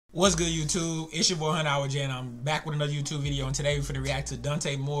What's good, YouTube? It's your boy HunnidHour, and I'm back with another YouTube video. And today we're going to react to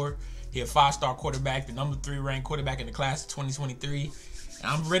Dante Moore. He a 5-star quarterback, the number 3 ranked quarterback in the class of 2023.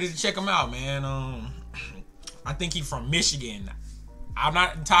 And I'm ready to check him out, man. I think he's from Michigan. I'm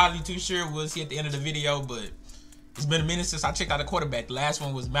not entirely too sure. We'll see at the end of the video, but it's been a minute since I checked out a quarterback. The last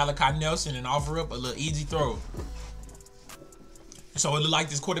one was Malachi Nelson, and offer up a little easy throw. So it looked like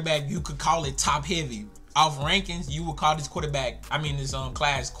this quarterback, you could call it top heavy. Off rankings, you would call this quarterback, this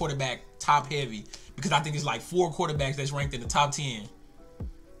class quarterback top heavy, because I think it's like 4 quarterbacks that's ranked in the top 10.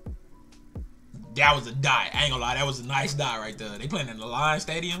 That was a dot. I ain't gonna lie, that was a nice dot right there. They playing in the Lions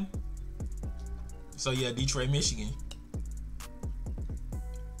Stadium. So yeah, Detroit, Michigan.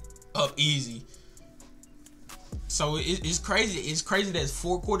 Up easy. So it's crazy. It's crazy that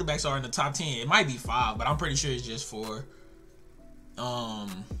 4 quarterbacks are in the top 10. It might be 5, but I'm pretty sure it's just 4.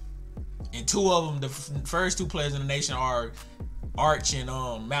 And 2 of them, the first 2 players in the nation are Arch and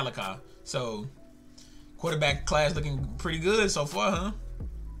Malachi. So quarterback class looking pretty good so far, huh?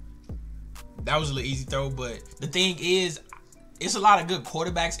 That was a little easy throw, but the thing is, it's a lot of good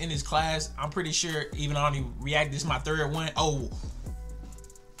quarterbacks in this class. I'm pretty sure, even I only react, this is my 3rd one. Oh,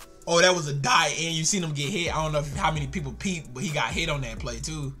 that was a dot, and you seen him get hit. I don't know how many people peeped, but he got hit on that play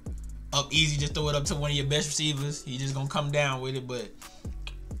too. Up easy, just throw it up to one of your best receivers. He just gonna come down with it, but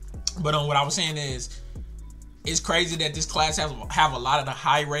what I was saying is, it's crazy that this class have a lot of the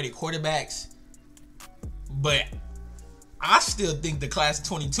high-rated quarterbacks, but I still think the class of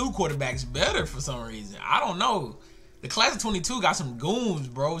 22 quarterbacks better for some reason. I don't know. The class of 22 got some goons,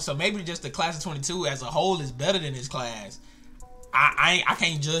 bro. So maybe just the class of 22 as a whole is better than this class. I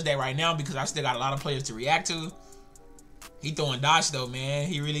can't judge that right now because I still got a lot of players to react to. He throwing dots though, man.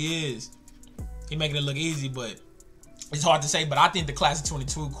 He really is. He making it look easy, but it's hard to say. But I think the class of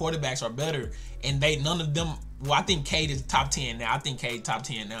 22 quarterbacks are better, and none of them. Well, I think Cade is top 10 now. I think Cade top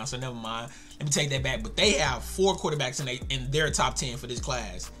 10 now, so never mind. Let me take that back. But they have 4 quarterbacks in their top 10 for this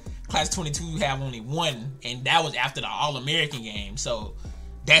class. Class 22 have only 1, and that was after the All-American game. So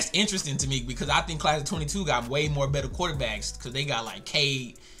that's interesting to me because I think class of 22 got way more better quarterbacks because they got like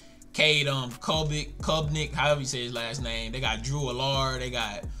Cade Kubnik, however you say his last name. They got Drew Allard. They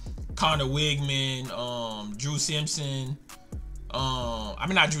got Connor Wigman, Drew Simpson.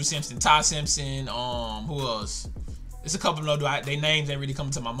 Not Drew Simpson, Todd Simpson. Who else? There's a couple of them. Their names ain't really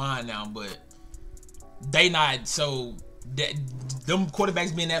coming to my mind now, but they not so. Them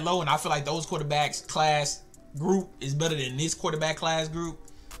quarterbacks being that low, and I feel like those quarterbacks class group is better than this quarterback class group.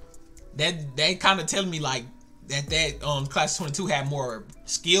 That kind of telling me like that class 22 had more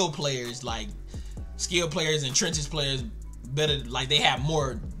skill players, like skill players and trenches players better. Like they have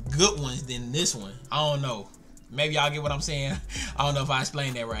more good ones than this one. I don't know. Maybe y'all get what I'm saying. I don't know if I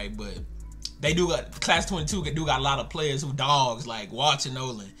explained that right, but they do got class 22 got a lot of players who dogs like Watson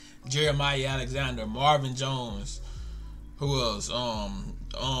Nolan, Jeremiah Alexander, Marvin Jones. Who else?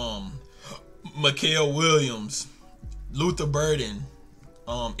 Mikael Williams, Luther Burden,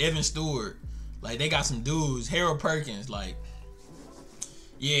 Evan Stewart. Like they got some dudes. Harold Perkins. Like,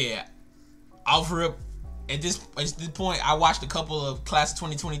 yeah. Offer up at this point. I watched a couple of class of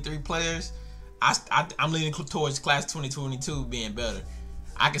 2023 players. I'm leaning towards class 2022 being better.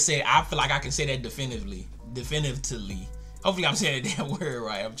 I feel like I can say that definitively. Hopefully I'm saying that damn word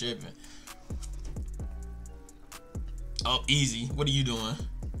right. I'm tripping. Oh, easy. What are you doing?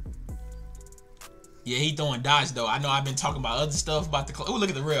 Yeah, he throwing dots though. I know I've been talking about other stuff about the. Oh, look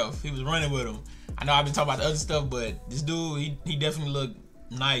at the ref. He was running with him. I know I've been talking about the other stuff, but this dude, he definitely looked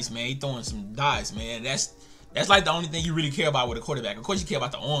nice, man. He throwing some dots, man. That's like the only thing you really care about with a quarterback. Of course, you care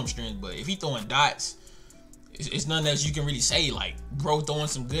about the arm strength, but if he throwing dots, it's nothing else you can really say. Like, bro, throwing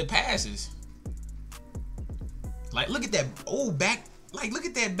some good passes. Like, look at that. Oh, back. Like, look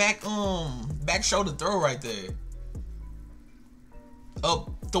at that back shoulder throw right there.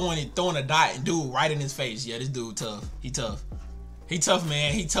 Up, throwing a dot and dude right in his face. Yeah, this dude tough. He tough,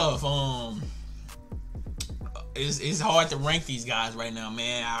 man. He tough. It's hard to rank these guys right now,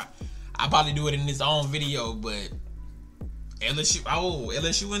 man. I probably do it in this own video, but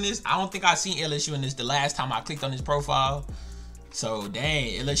LSU in this. I don't think I seen LSU in this the last time I clicked on his profile. So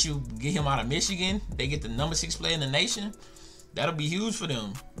dang, LSU get him out of Michigan. They get the number 6 player in the nation. That'll be huge for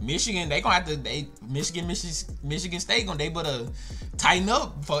them. Michigan, they gonna have to. Michigan State they better tighten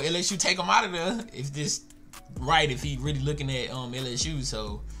up for LSU take them out of there. If he really looking at LSU,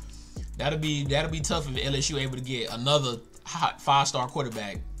 so that'll be tough if LSU able to get another hot 5-star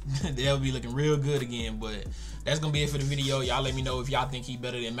quarterback. They'll be looking real good again. But that's gonna be it for the video. Y'all let me know if y'all think he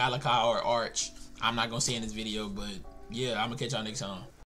better than Malachi or Arch. I'm not gonna say in this video, but yeah, I'm gonna catch y'all next time.